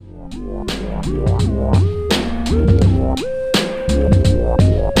All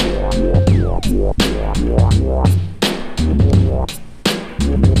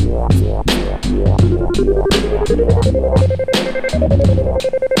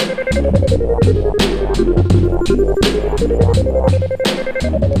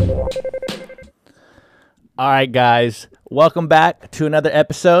right, guys, welcome back to another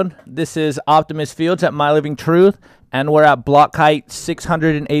episode. This is Optimus Fields at My Living Truth, and we're at block height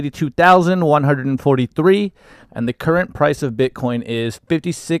 682,143, and the current price of Bitcoin is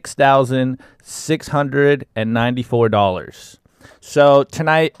 $56,694. So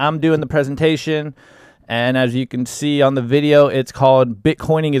tonight I'm doing the presentation, and as you can see on the video, it's called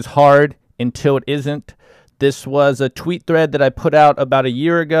Bitcoining is Hard Until It Isn't. This was a tweet thread that I put out about a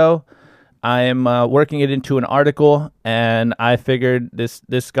year ago. I am working it into an article, and I figured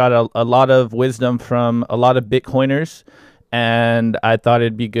this got a lot of wisdom from a lot of Bitcoiners, and I thought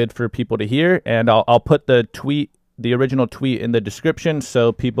it'd be good for people to hear. And I'll put the original tweet in the description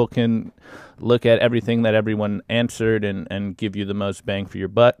so people can look at everything that everyone answered and give you the most bang for your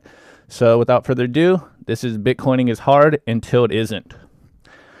buck. So without further ado, this is Bitcoining is Hard Until It Isn't.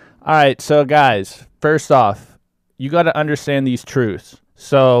 All right, so guys, first off, you got to understand these truths.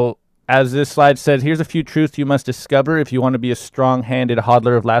 So as this slide says, here's a few truths you must discover if you want to be a strong-handed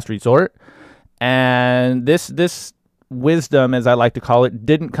hodler of last resort. And this wisdom, as I like to call it,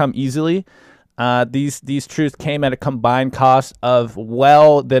 didn't come easily. These truths came at a combined cost of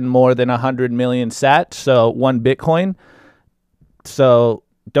more than 100 million sats, so 1 Bitcoin. So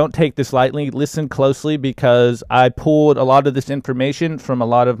don't take this lightly. Listen closely, because I pulled a lot of this information from a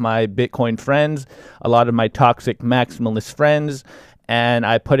lot of my Bitcoin friends, a lot of my toxic maximalist friends, and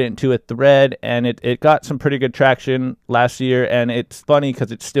I put it into a thread, and it got some pretty good traction last year, and it's funny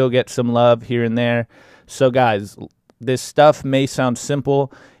because it still gets some love here and there. So guys, this stuff may sound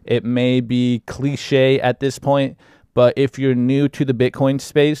simple, it may be cliche at this point, but if you're new to the Bitcoin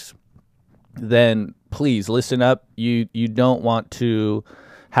space, then please listen up. You don't want to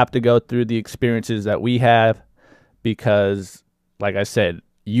have to go through the experiences that we have, because like I said,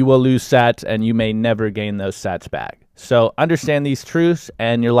 you will lose sats and you may never gain those sats back. So understand these truths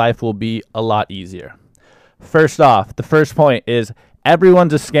and your life will be a lot easier. First off, the first point is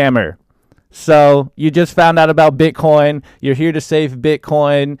everyone's a scammer. So you just found out about Bitcoin. You're here to save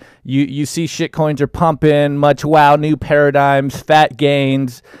Bitcoin. You see shitcoins are pumping, much wow, new paradigms, fat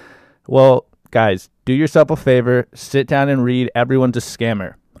gains. Well, guys, do yourself a favor. Sit down and read Everyone's a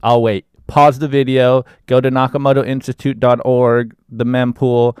Scammer. I'll wait. Pause the video. Go to nakamotoinstitute.org, the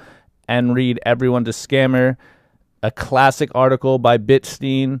mempool, and read Everyone's a Scammer. A classic article by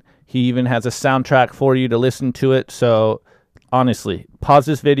Bitstein. He even has a soundtrack for you to listen to it. So honestly, pause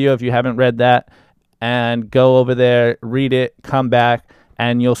this video if you haven't read that and go over there, read it, come back,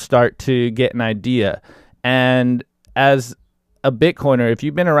 and you'll start to get an idea. And as a Bitcoiner, if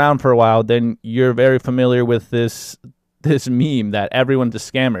you've been around for a while, then you're very familiar with this meme that everyone's a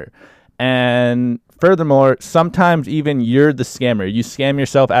scammer. And furthermore, sometimes even you're the scammer. You scam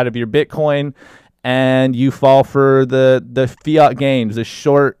yourself out of your Bitcoin, and you fall for the fiat gains, the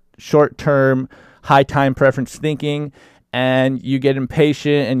short-term, high-time preference thinking, and you get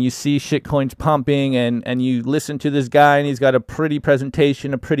impatient and you see shitcoins pumping, and you listen to this guy and he's got a pretty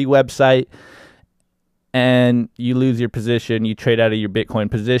presentation, a pretty website, and you lose your position, you trade out of your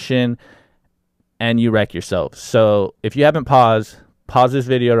Bitcoin position, and you wreck yourself. So if you haven't pause this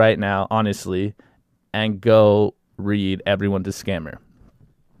video right now, honestly, and go read Everyone's a Scammer.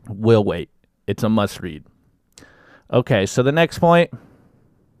 We'll wait. It's a must read. Okay, so the next point.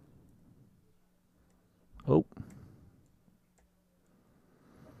 Oh.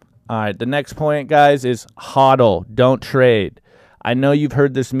 All right, the next point, guys, is hodl. Don't trade. I know you've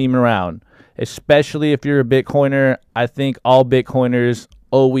heard this meme around, especially if you're a Bitcoiner. I think all Bitcoiners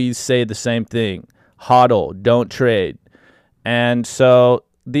always say the same thing. Hodl. Don't trade. And so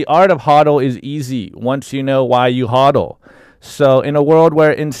the art of hodl is easy once you know why you hodl. So in a world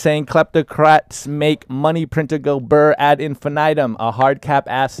where insane kleptocrats make money printer go burr ad infinitum, a hard cap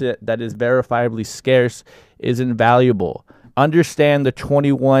asset that is verifiably scarce is invaluable. Understand the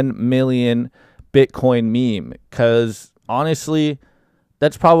 21 million Bitcoin meme, because honestly,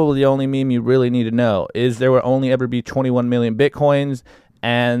 that's probably the only meme you really need to know, is there will only ever be 21 million Bitcoins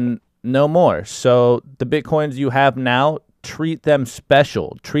and no more. So the Bitcoins you have now, treat them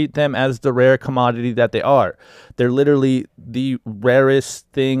special. Treat them as the rare commodity that they are. They're literally the rarest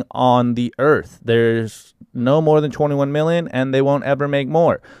thing on the earth. There's no more than 21 million, and they won't ever make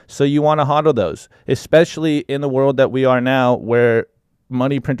more. So you want to hodl those, especially in the world that we are now, where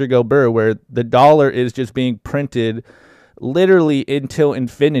money printer go burr, where the dollar is just being printed literally until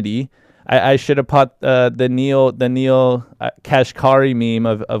infinity. I should have put the Neil Kashkari meme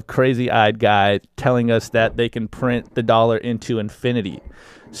of crazy-eyed guy telling us that they can print the dollar into infinity.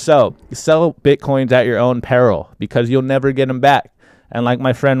 So sell Bitcoins at your own peril because you'll never get them back. And like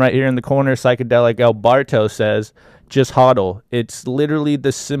my friend right here in the corner, Psychedelic El Barto says, just hodl. It's literally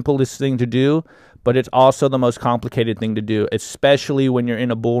the simplest thing to do, but it's also the most complicated thing to do, especially when you're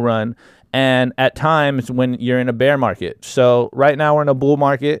in a bull run and at times when you're in a bear market. So right now we're in a bull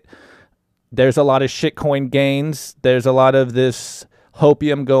market. There's a lot of shitcoin gains. There's a lot of this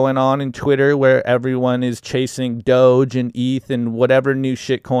hopium going on in Twitter where everyone is chasing Doge and ETH and whatever new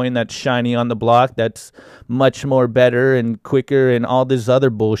shitcoin that's shiny on the block that's much more better and quicker and all this other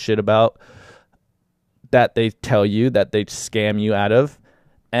bullshit about that they tell you, that they scam you out of.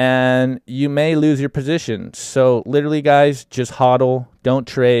 And you may lose your position. So literally, guys, just hodl. Don't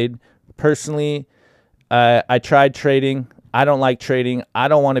trade. Personally, I tried trading. I don't like trading. I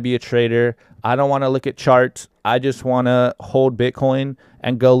don't want to be a trader. I don't want to look at charts. I just want to hold Bitcoin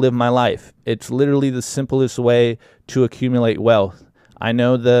and go live my life. It's literally the simplest way to accumulate wealth. I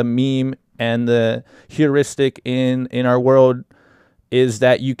know the meme and the heuristic in our world is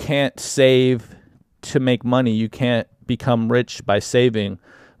that you can't save to make money. You can't become rich by saving.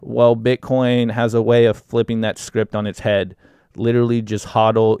 Well, Bitcoin has a way of flipping that script on its head. Literally just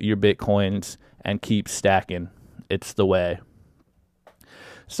hodl your Bitcoins and keep stacking. It's the way.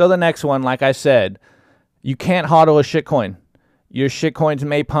 So the next one, like I said, you can't hodl a shitcoin. Your shitcoins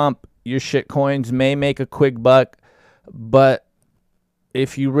may pump. Your shitcoins may make a quick buck. But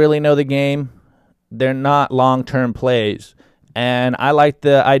if you really know the game, they're not long-term plays. And I like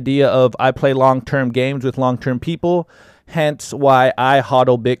the idea of I play long-term games with long-term people, hence why I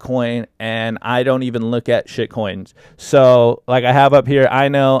hodl Bitcoin and I don't even look at shitcoins. So like I have up here, I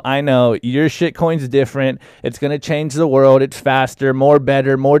know, your shitcoin's different. It's going to change the world. It's faster, more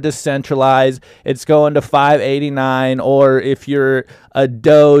better, more decentralized. It's going to 589, or if you're a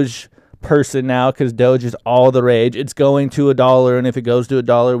Doge person now, because Doge is all the rage, it's going to $1, and if it goes to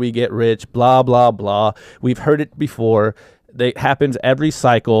 $1, we get rich, blah, blah, blah. We've heard it before. It happens every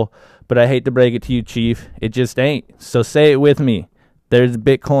cycle, but I hate to break it to you, Chief. It just ain't. So say it with me. There's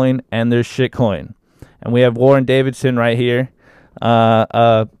Bitcoin and there's shitcoin. And we have Warren Davidson right here,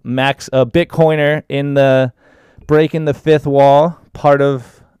 a Bitcoiner in the breaking the fifth wall, part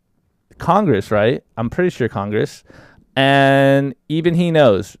of Congress, right? I'm pretty sure Congress. And even he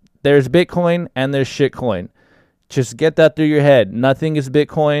knows there's Bitcoin and there's shitcoin. Just get that through your head. Nothing is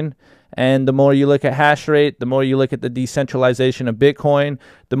Bitcoin. And the more you look at hash rate, the more you look at the decentralization of Bitcoin,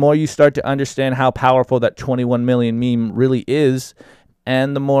 the more you start to understand how powerful that 21 million meme really is.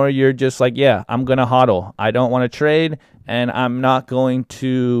 And the more you're just like, yeah, I'm going to hodl. I don't want to trade, and I'm not going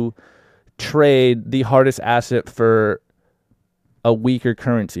to trade the hardest asset for a weaker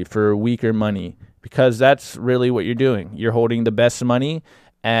currency, for weaker money, because that's really what you're doing. You're holding the best money,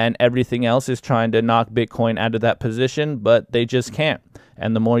 and everything else is trying to knock Bitcoin out of that position, but they just can't.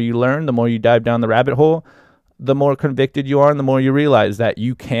 And the more you learn, the more you dive down the rabbit hole, the more convicted you are and the more you realize that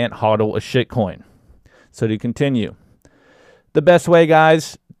you can't hodl a shitcoin. So to continue, the best way,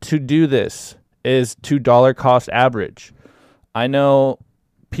 guys, to do this is to dollar cost average. I know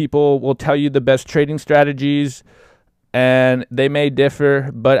people will tell you the best trading strategies and they may differ,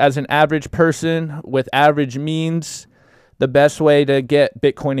 but as an average person with average means, the best way to get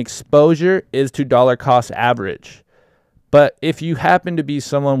Bitcoin exposure is to dollar cost average. But if you happen to be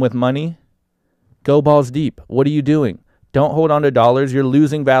someone with money, go balls deep. What are you doing? Don't hold on to dollars. You're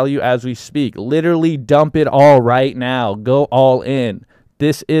losing value as we speak. Literally dump it all right now. Go all in.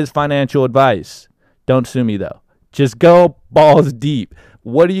 This is financial advice. Don't sue me, though. Just go balls deep.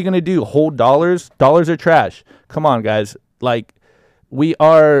 What are you going to do? Hold dollars? Dollars are trash. Come on, guys. Like, we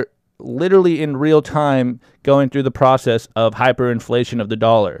are literally in real time going through the process of hyperinflation of the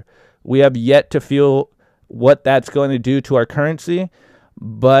dollar. We have yet to feel what that's going to do to our currency.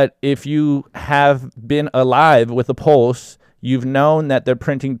 But if you have been alive with a pulse, you've known that they're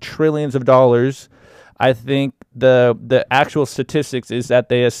printing trillions of dollars. I think the actual statistics is that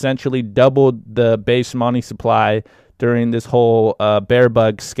they essentially doubled the base money supply during this whole bear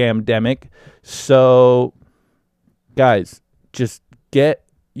bug scamdemic. So, guys, just get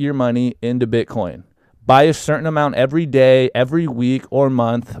your money into Bitcoin. Buy a certain amount every day, every week, or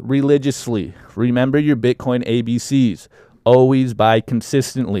month religiously. Remember your Bitcoin ABCs. Always buy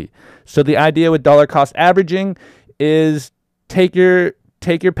consistently. So the idea with dollar cost averaging is take your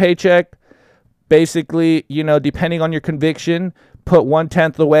paycheck, basically, you know, depending on your conviction, put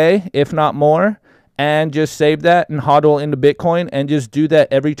 1/10 away, if not more, and just save that and hodl into Bitcoin and just do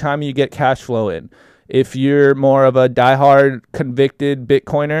that every time you get cash flow in. If you're more of a diehard convicted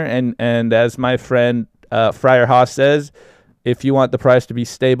Bitcoiner, and as my friend Friar Haas says, if you want the price to be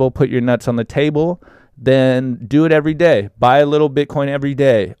stable, put your nuts on the table, then do it every day. Buy a little Bitcoin every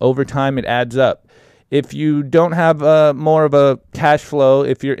day. Over time, it adds up. If you don't have more of a cash flow,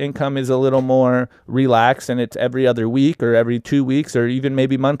 if your income is a little more relaxed and it's every other week or every 2 weeks or even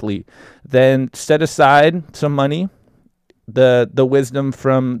maybe monthly, then set aside some money. The wisdom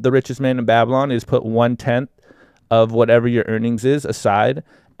from the richest man in Babylon is put 1/10 of whatever your earnings is aside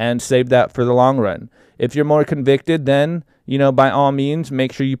and save that for the long run. If you're more convicted, then, by all means,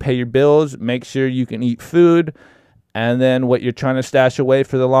 make sure you pay your bills, make sure you can eat food, and then what you're trying to stash away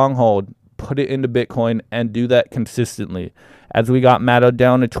for the long haul, put it into Bitcoin and do that consistently. As we got Matt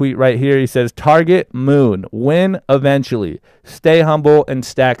O'Dell a tweet right here, he says, target moon, win eventually, stay humble and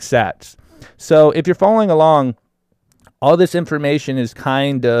stack sats. So if you're following along, all this information is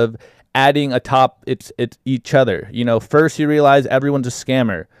kind of adding atop it's each other. First you realize everyone's a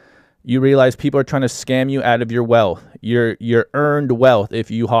scammer. You realize people are trying to scam you out of your wealth, your earned wealth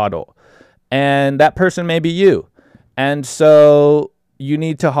if you hodl. And that person may be you. And so you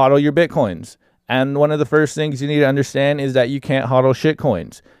need to hodl your Bitcoins. And one of the first things you need to understand is that you can't hodl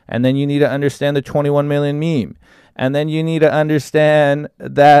shitcoins. And then you need to understand the 21 million meme. And then you need to understand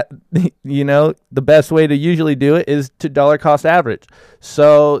that, the best way to usually do it is to dollar cost average.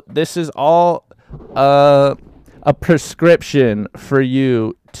 So this is all a prescription for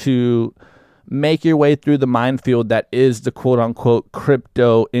you to make your way through the minefield that is the quote unquote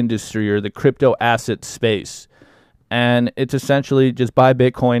crypto industry or the crypto asset space. And it's essentially just buy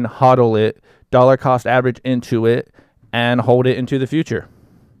Bitcoin, hodl it, dollar cost average into it, and hold it into the future.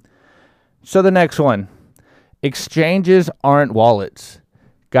 So the next one. Exchanges aren't wallets.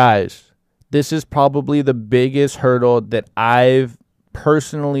 Guys, this is probably the biggest hurdle that I've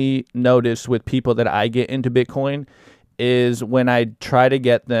personally noticed with people that I get into Bitcoin is when I try to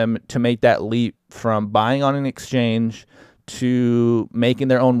get them to make that leap from buying on an exchange to making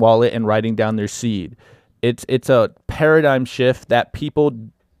their own wallet and writing down their seed. It's a paradigm shift that people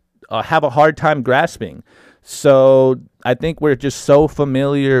have a hard time grasping. So I think we're just so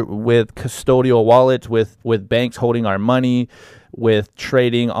familiar with custodial wallets, with banks holding our money, with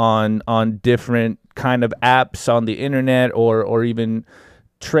trading on different kind of apps on the internet, or even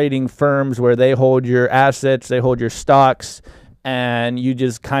trading firms where they hold your assets, they hold your stocks, and you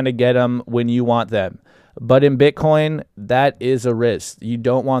just kind of get them when you want them. But in Bitcoin, that is a risk. You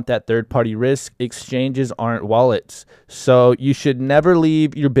don't want that third-party risk. Exchanges aren't wallets. So you should never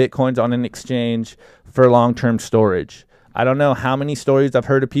leave your Bitcoins on an exchange for long-term storage. I don't know how many stories I've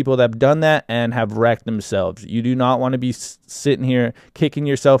heard of people that have done that and have wrecked themselves. You do not want to be sitting here kicking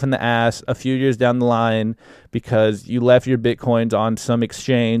yourself in the ass a few years down the line because you left your Bitcoins on some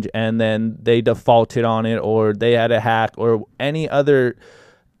exchange and then they defaulted on it, or they had a hack, or any other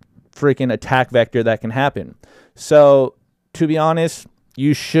freaking attack vector that can happen. So to be honest,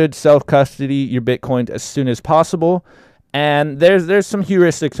 you should self-custody your Bitcoins as soon as possible. And there's some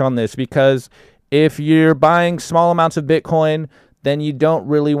heuristics on this, because if you're buying small amounts of Bitcoin, then you don't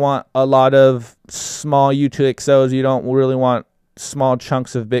really want a lot of small U2XOs. You don't really want small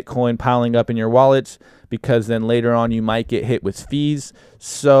chunks of Bitcoin piling up in your wallets, because then later on you might get hit with fees.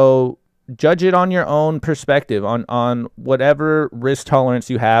 So judge it on your own perspective, on whatever risk tolerance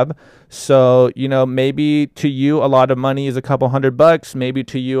you have. So, maybe to you a lot of money is a couple $100, maybe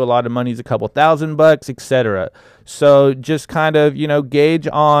to you a lot of money is a couple $1,000, etc. So just kind of, gauge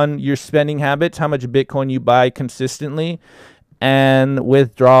on your spending habits, how much Bitcoin you buy consistently, and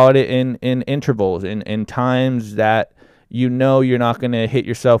withdraw it in intervals, in times that you're not going to hit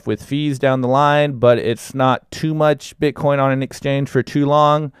yourself with fees down the line, but it's not too much Bitcoin on an exchange for too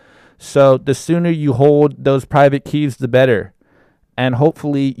long. So the sooner you hold those private keys, the better. And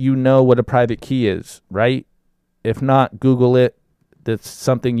hopefully you know what a private key is, right? If not, Google it. That's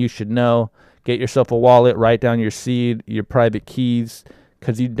something you should know. Get yourself a wallet, write down your seed, your private keys,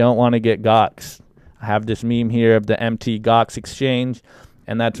 because you don't want to get Gox. I have this meme here of the MT Gox exchange,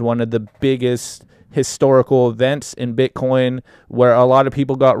 and that's one of the biggest historical events in Bitcoin where a lot of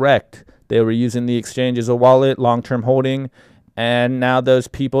people got wrecked. They were using the exchange as a wallet, long-term holding, and now those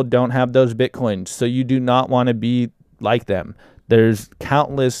people don't have those Bitcoins. So you do not want to be like them. There's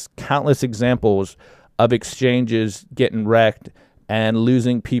countless examples of exchanges getting wrecked and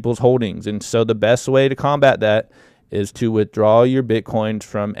losing people's holdings. And so the best way to combat that is to withdraw your Bitcoins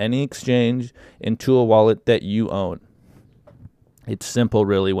from any exchange into a wallet that you own. It's simple,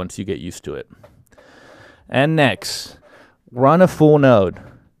 really, once you get used to it. And next, run a full node.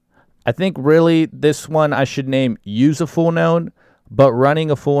 I think really this one I should name use a full node, but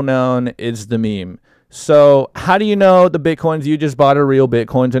running a full node is the meme. So how do you know the Bitcoins you just bought are real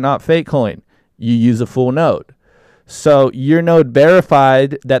Bitcoins and not fake coin? You use a full node. So your node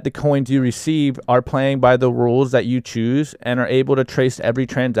verified that the coins you receive are playing by the rules that you choose and are able to trace every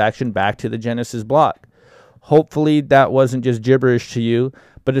transaction back to the Genesis block. Hopefully that wasn't just gibberish to you,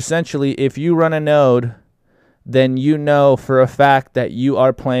 but essentially if you run a node, then you know for a fact that you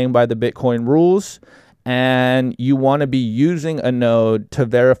are playing by the Bitcoin rules, and you want to be using a node to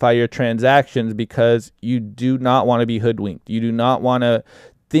verify your transactions because you do not want to be hoodwinked. You do not want to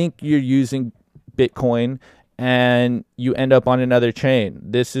think you're using Bitcoin and you end up on another chain.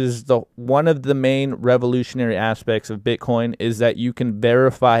 This is one of the main revolutionary aspects of Bitcoin, is that you can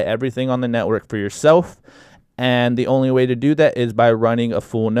verify everything on the network for yourself. And the only way to do that is by running a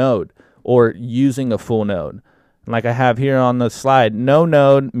full node or using a full node. Like I have here on the slide, no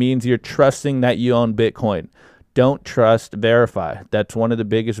node means you're trusting that you own Bitcoin. Don't trust, verify. That's one of the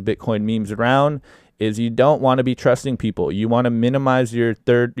biggest Bitcoin memes around, is you don't want to be trusting people. You want to minimize your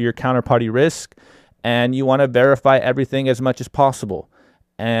counterparty risk, and you want to verify everything as much as possible.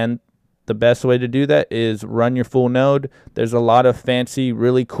 And the best way to do that is run your full node. There's a lot of fancy,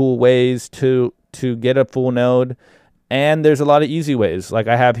 really cool ways to get a full node, and there's a lot of easy ways. Like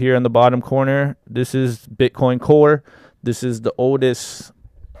I have here in the bottom corner, this is Bitcoin Core. This is the oldest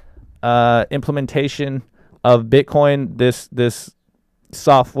implementation of Bitcoin. This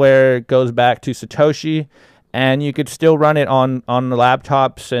software goes back to Satoshi, and you could still run it on the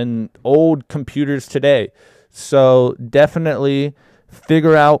laptops and old computers today. So definitely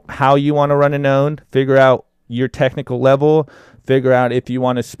figure out how you want to run a node, figure out your technical level, figure out if you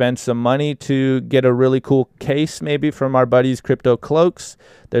want to spend some money to get a really cool case, maybe from our buddies Crypto Cloaks.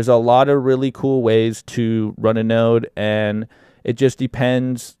 There's a lot of really cool ways to run a node, and it just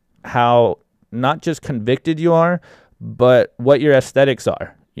depends how not just convicted you are, but what your aesthetics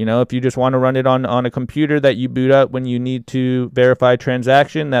are. You know, if you just want to run it on a computer that you boot up when you need to verify a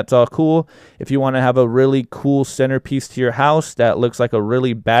transaction, that's all cool. If you want to have a really cool centerpiece to your house that looks like a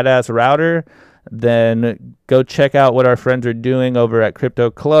really badass router, then go check out what our friends are doing over at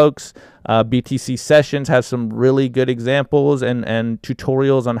Crypto Cloaks. BTC Sessions has some really good examples and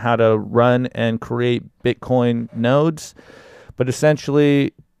tutorials on how to run and create Bitcoin nodes. But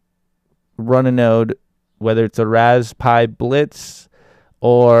essentially, run a node, whether it's a Raspberry Pi Blitz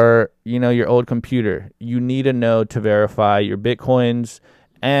or, you know, your old computer. You need a node to verify your Bitcoins.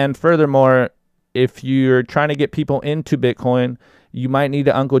 And furthermore, if you're trying to get people into Bitcoin, you might need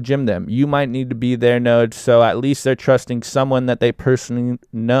to Uncle Jim them. You might need to be their node, so at least they're trusting someone that they personally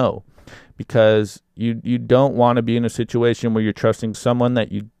know, because you don't want to be in a situation where you're trusting someone that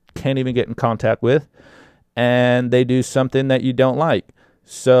you can't even get in contact with, and they do something that you don't like.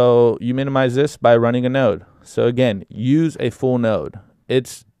 So you minimize this by running a node. So again, use a full node.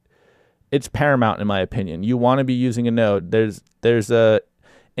 It's paramount in my opinion. You want to be using a node. There's a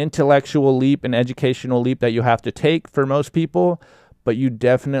intellectual leap, an educational leap that you have to take for most people, but you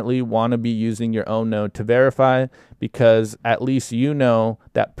definitely want to be using your own node to verify, because at least you know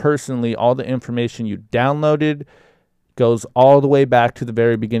that personally all the information you downloaded goes all the way back to the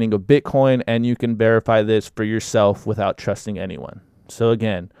very beginning of Bitcoin, and you can verify this for yourself without trusting anyone. So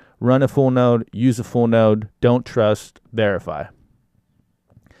again, run a full node, use a full node, don't trust, verify.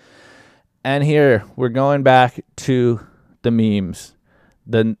 And here we're going back to the memes.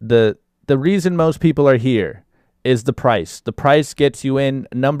 The reason most people are here is the price. The price gets you in.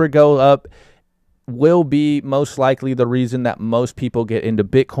 Number go up will be most likely the reason that most people get into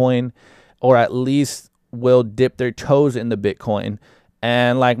Bitcoin, or at least will dip their toes in the Bitcoin.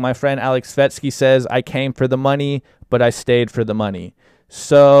 And like my friend Alex Svetsky says, I came for the money, but I stayed for the money.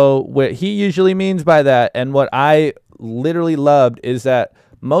 So what he usually means by that, and what I literally loved, is that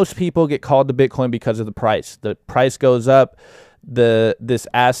most people get called to Bitcoin because of the price. The price goes up, this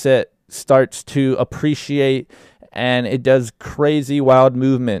asset starts to appreciate, and it does crazy wild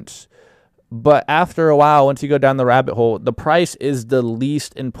movements. But after a while, once you go down the rabbit hole, the price is the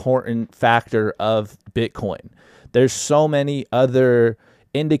least important factor of Bitcoin. There's so many other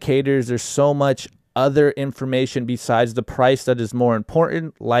indicators, there's so much other information besides the price that is more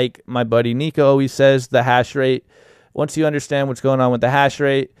important. Like my buddy Nico always says, the hash rate. Once you understand what's going on with the hash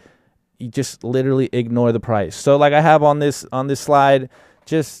rate, you just literally ignore the price. So like I have on this slide,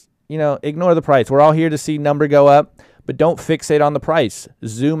 just, you know, ignore the price. We're all here to see number go up, but don't fixate on the price.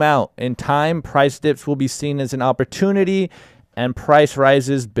 Zoom out. In time, price dips will be seen as an opportunity, and price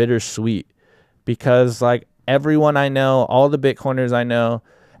rises bittersweet. Because like everyone I know, all the Bitcoiners I know,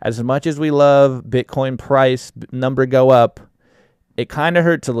 as much as we love Bitcoin price number go up, it kind of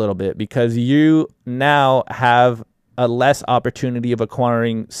hurts a little bit, because you now have a less opportunity of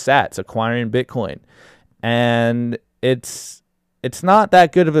acquiring sats, acquiring Bitcoin. And it's not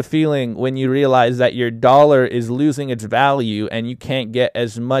that good of a feeling when you realize that your dollar is losing its value and you can't get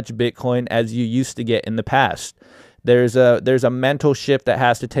as much Bitcoin as you used to get in the past. There's a mental shift that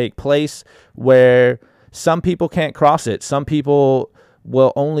has to take place where some people can't cross it. Some people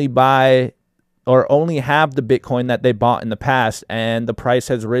will only buy or only have the Bitcoin that they bought in the past, and the price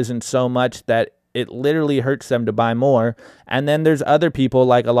has risen so much that it literally hurts them to buy more. And then there's other people,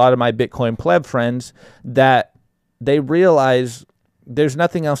 like a lot of my Bitcoin pleb friends, that they realize there's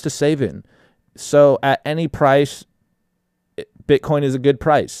nothing else to save in. So at any price, Bitcoin is a good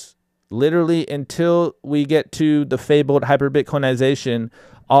price. Literally, until we get to the fabled hyper-Bitcoinization,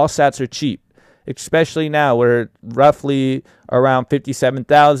 all sats are cheap. Especially now, we're roughly around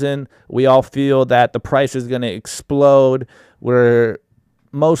 57,000. We all feel that the price is going to explode. We're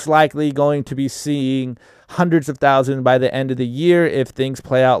most likely going to be seeing hundreds of thousands by the end of the year if things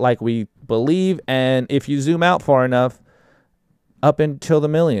play out like we believe. And if you zoom out far enough, up until the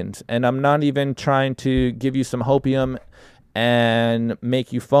millions. And I'm not even trying to give you some hopium and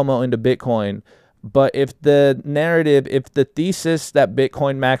make you FOMO into Bitcoin. But if the narrative, if the thesis that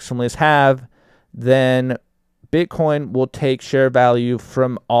Bitcoin maximalists have, then Bitcoin will take share value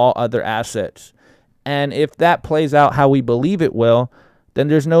from all other assets. And if that plays out how we believe it will, then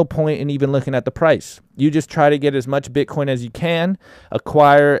there's no point in even looking at the price. You just try to get as much Bitcoin as you can,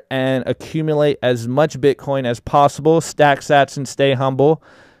 acquire and accumulate as much Bitcoin as possible, stack sats and stay humble.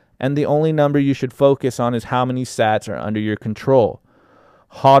 And the only number you should focus on is how many sats are under your control.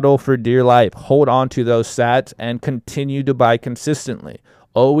 HODL for dear life. Hold on to those sats and continue to buy consistently.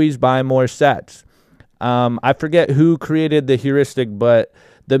 Always buy more sats. I forget who created the heuristic, but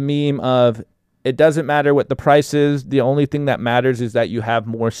the meme of it doesn't matter what the price is. The only thing that matters is that you have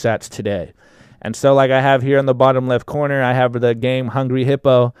more sats today. And so like I have here in the bottom left corner, I have the game Hungry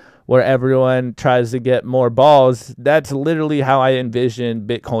Hippo, where everyone tries to get more balls. That's literally how I envision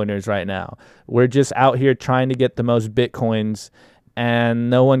Bitcoiners right now. We're just out here trying to get the most Bitcoins, and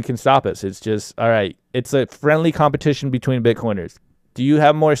no one can stop us. It's just, all right, it's a friendly competition between Bitcoiners. Do you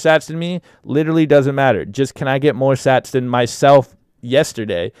have more sats than me? Literally doesn't matter. Just can I get more sats than myself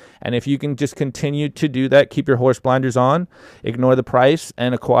yesterday? And if you can just continue to do that, keep your horse blinders on, ignore the price,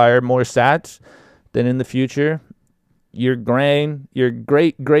 and acquire more sats, then in the future, your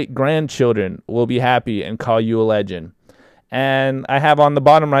great-great-grandchildren will be happy and call you a legend. And I have on the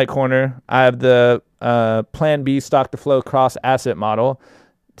bottom right corner, I have the Plan B stock to flow cross asset model.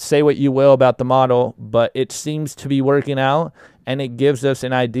 Say what you will about the model, but it seems to be working out, and it gives us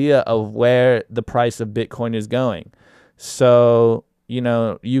an idea of where the price of Bitcoin is going. So, you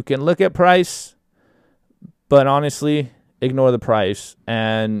know, you can look at price, but honestly, ignore the price,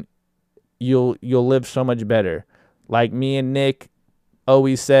 and you'll live so much better. Like me and Nick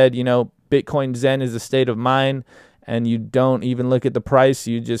always said, you know, Bitcoin Zen is a state of mind, and you don't even look at the price.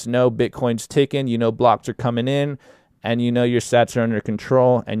 You just know Bitcoin's ticking, you know blocks are coming in, and you know your sats are under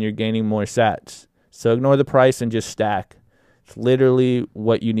control, and you're gaining more sats. So ignore the price and just stack. It's literally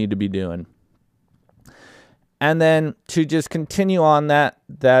what you need to be doing. And then to just continue on that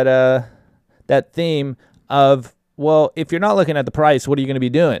theme of, well, if you're not looking at the price, what are you going to be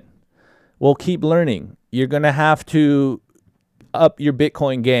doing? Well, keep learning. You're going to have to up your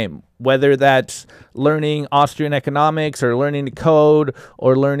Bitcoin game, whether that's learning Austrian economics or learning the code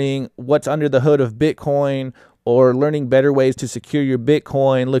or learning what's under the hood of Bitcoin or learning better ways to secure your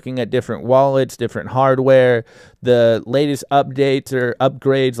Bitcoin, looking at different wallets, different hardware, the latest updates or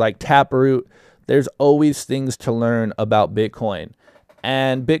upgrades like Taproot. There's always things to learn about Bitcoin.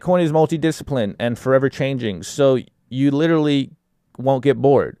 And Bitcoin is multidisciplined and forever changing. So you literally won't get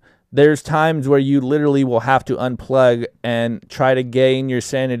bored. There's times where you literally will have to unplug and try to gain your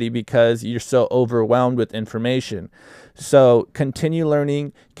sanity because you're so overwhelmed with information. So continue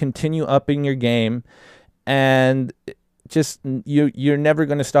learning, continue upping your game, and just you're never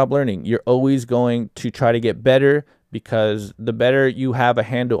going to stop learning. You're always going to try to get better, because the better you have a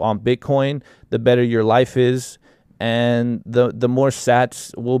handle on Bitcoin, the better your life is, and the more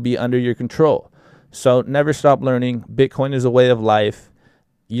sats will be under your control. So never stop learning. Bitcoin is a way of life.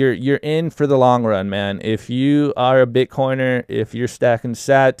 You're in for the long run, man. If you are a Bitcoiner, if you're stacking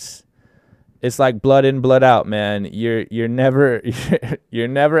sats, it's like blood in, blood out, man. You're never you're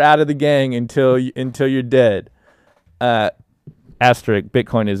never out of the gang until you're dead. Asterisk,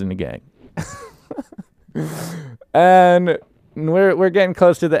 Bitcoin isn't a gang. And we're getting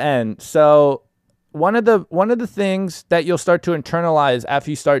close to the end. So one of the things that you'll start to internalize after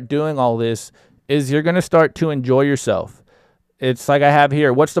you start doing all this is you're going to start to enjoy yourself. It's like I have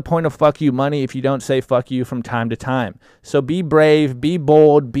here. What's the point of fuck you money if you don't say fuck you from time to time? So be brave, be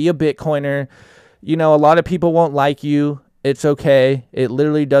bold, be a Bitcoiner. You know, a lot of people won't like you. It's okay. It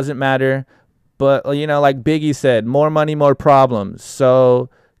literally doesn't matter. But, you know, like Biggie said, more money, more problems.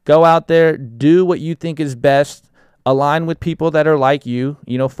 So go out there, do what you think is best. Align with people that are like you.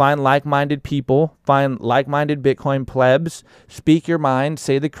 You know, find like-minded people. Find like-minded Bitcoin plebs. Speak your mind.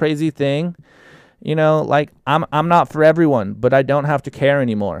 Say the crazy thing. You know, like, I'm not for everyone, but I don't have to care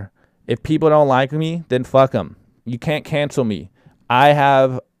anymore. If people don't like me, then fuck them. You can't cancel me. I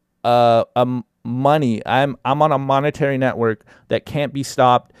have money. I'm on a monetary network that can't be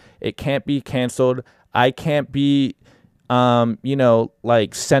stopped. It can't be canceled. I can't be, you know,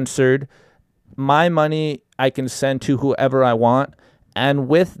 like censored. My money I can send to whoever I want. And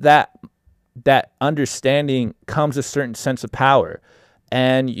with that understanding comes a certain sense of power.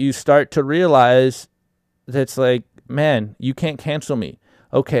 And you start to realize that's like, man, you can't cancel me.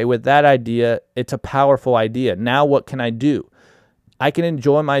 Okay, with that idea, it's a powerful idea. Now what can I do? I can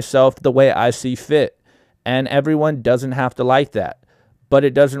enjoy myself the way I see fit. And everyone doesn't have to like that. But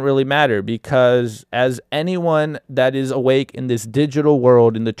it doesn't really matter, because as anyone that is awake in this digital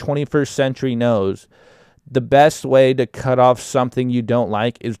world in the 21st century knows, the best way to cut off something you don't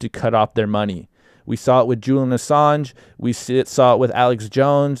like is to cut off their money. We saw it with Julian Assange. We saw it with Alex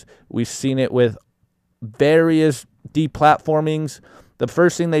Jones. We've seen it with various deplatformings. The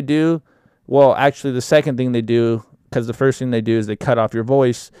first thing they do, well, actually the second thing they do, because the first thing they do is they cut off your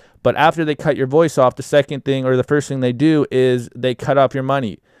voice. But after they cut your voice off, the second thing or the first thing they do is they cut off your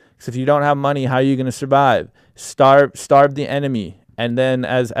money. Because if you don't have money, how are you going to survive? Starve the enemy. And then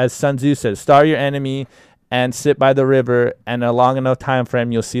as Sun Tzu says, starve your enemy and sit by the river, and a long enough time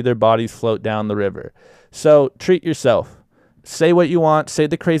frame, you'll see their bodies float down the river. So treat yourself. Say what you want. Say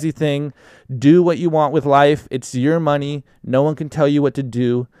the crazy thing. Do what you want with life. It's your money. No one can tell you what to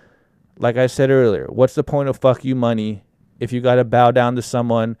do. Like I said earlier, what's the point of fuck you money if you got to bow down to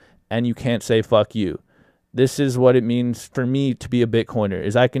someone and you can't say fuck you? This is what it means for me to be a Bitcoiner,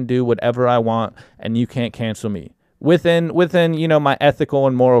 is I can do whatever I want and you can't cancel me. Within you know, my ethical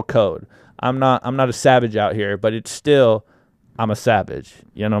and moral code. I'm not a savage out here, but it's still, I'm a savage.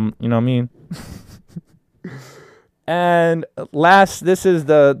 You know what I mean? And this is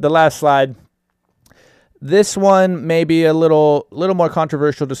the last slide. This one may be a little more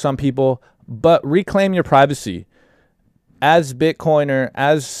controversial to some people, but reclaim your privacy. As Bitcoiner,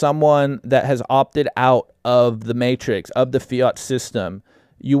 as someone that has opted out of the matrix, of the fiat system,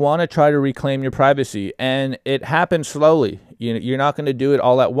 you want to try to reclaim your privacy. And it happens slowly. You're not going to do it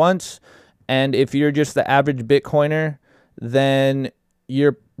all at once. And if you're just the average Bitcoiner, then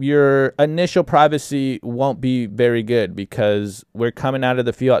your initial privacy won't be very good, because we're coming out of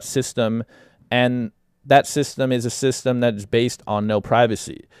the fiat system, and that system is a system that's based on no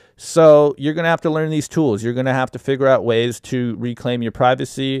privacy. So you're going to have to learn these tools. You're going to have to figure out ways to reclaim your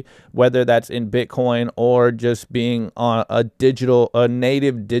privacy, whether that's in Bitcoin or just being on a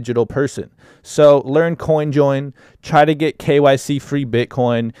native digital person. So learn CoinJoin, try to get KYC free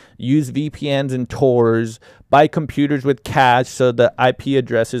Bitcoin, use VPNs and Tor, buy computers with cache so the IP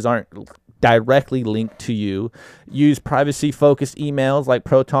addresses aren't directly linked to you. Use privacy-focused emails like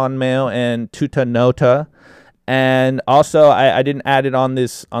Proton Mail and Tutanota. And also, I didn't add it on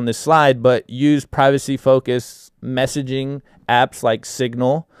this slide, but use privacy-focused messaging apps like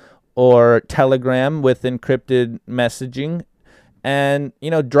Signal or Telegram with encrypted messaging. And, you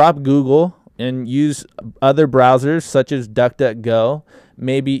know, drop Google and use other browsers such as DuckDuckGo.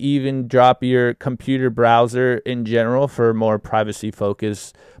 Maybe even drop your computer browser in general for a more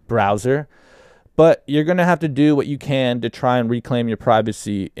privacy-focused browser. But you're going to have to do what you can to try and reclaim your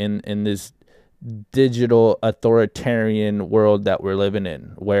privacy in this digital authoritarian world that we're living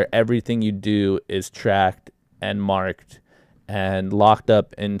in, where everything you do is tracked and marked and locked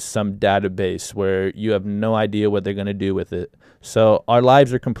up in some database where you have no idea what they're going to do with it. So our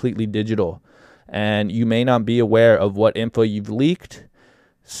lives are completely digital, and you may not be aware of what info you've leaked.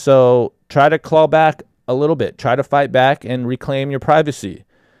 So try to claw back a little bit. Try to fight back and reclaim your privacy.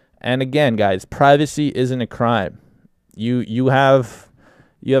 And again, guys, privacy isn't a crime. You have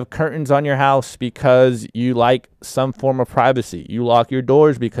curtains on your house because you like some form of privacy. You lock your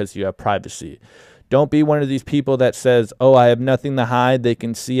doors because you have privacy. Don't be one of these people that says, oh, I have nothing to hide, they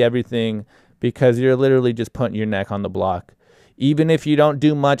can see everything, because you're literally just putting your neck on the block. Even if you don't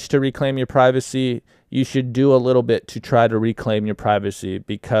do much to reclaim your privacy, you should do a little bit to try to reclaim your privacy,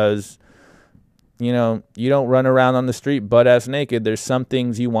 because, you know, you don't run around on the street butt-ass naked. There's some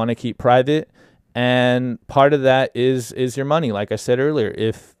things you want to keep private, and part of that is your money. Like I said earlier,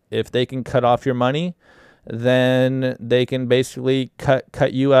 if they can cut off your money, then they can basically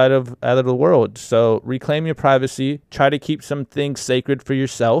cut you out of the world. So reclaim your privacy. Try to keep some things sacred for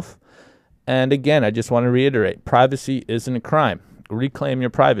yourself. And again, I just want to reiterate, privacy isn't a crime. Reclaim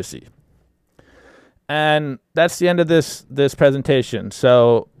your privacy. And that's the end of this presentation.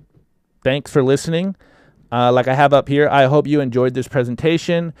 So thanks for listening. Like I have up here, I hope you enjoyed this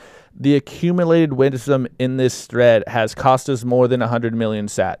presentation. The accumulated wisdom in this thread has cost us more than 100 million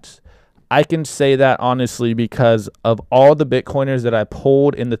sats. I can say that honestly because of all the Bitcoiners that I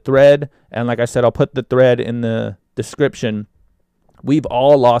pulled in the thread. And like I said, I'll put the thread in the description. We've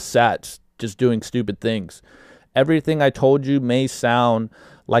all lost sats just doing stupid things. Everything I told you may sound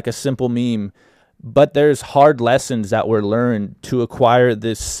like a simple meme, but there's hard lessons that were learned to acquire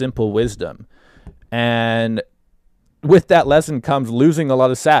this simple wisdom. And with that lesson comes losing a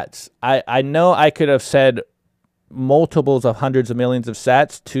lot of sats. I know I could have said multiples of hundreds of millions of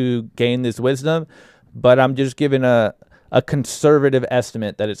sats to gain this wisdom, but I'm just giving a conservative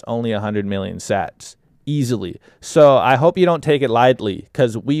estimate that it's only 100 million sats. Easily. So I hope you don't take it lightly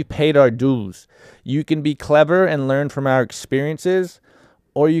because we paid our dues. You can be clever and learn from our experiences,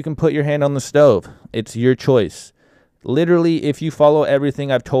 or you can put your hand on the stove. It's your choice. Literally, if you follow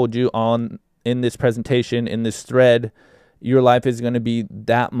everything I've told you in this presentation, in this thread, your life is going to be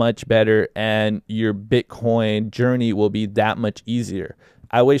that much better and your Bitcoin journey will be that much easier.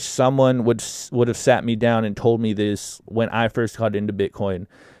 I wish someone would have sat me down and told me this when I first got into Bitcoin,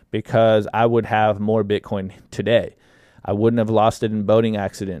 because I would have more Bitcoin today. I wouldn't have lost it in boating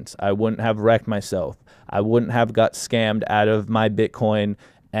accidents. I wouldn't have wrecked myself. I wouldn't have got scammed out of my Bitcoin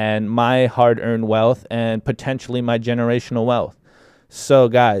and my hard-earned wealth and potentially my generational wealth. So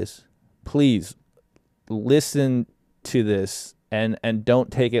guys, please listen to this and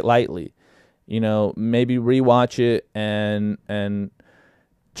don't take it lightly. You know, maybe rewatch it and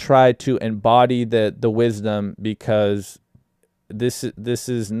try to embody the wisdom, because this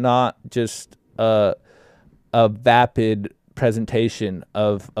is not just a vapid presentation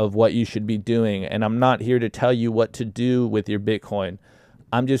of what you should be doing. And I'm not here to tell you what to do with your Bitcoin.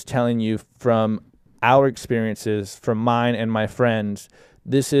 I'm just telling you from our experiences, from mine and my friends,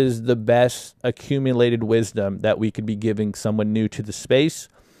 this is the best accumulated wisdom that we could be giving someone new to the space.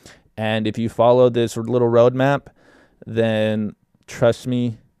 And if you follow this little roadmap, then trust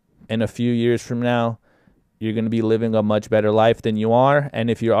me, in a few years from now, you're going to be living a much better life than you are. And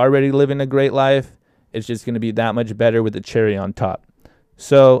if you're already living a great life, it's just going to be that much better with the cherry on top.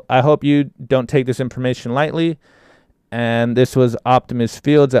 So I hope you don't take this information lightly. And this was Optimus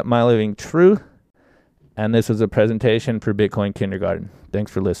Fields at My Living True. And this was a presentation for Bitcoin Kindergarten.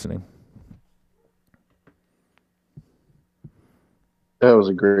 Thanks for listening. That was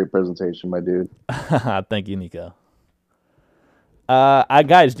a great presentation, my dude. Thank you, Nico.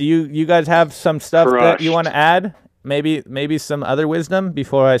 Guys, do you guys have some stuff that you want to add? Maybe some other wisdom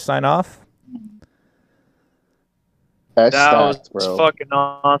before I sign off? That was fucking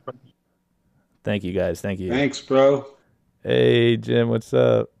awesome. Thank you, guys. Thank you. Thanks, bro. Hey, Jim, what's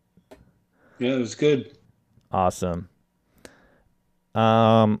up? Yeah, it was good. Awesome.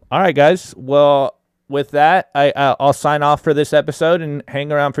 All right, guys. Well, with that, I'll sign off for this episode and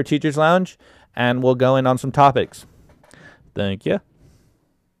hang around for Teachers Lounge, and we'll go in on some topics. Thank you.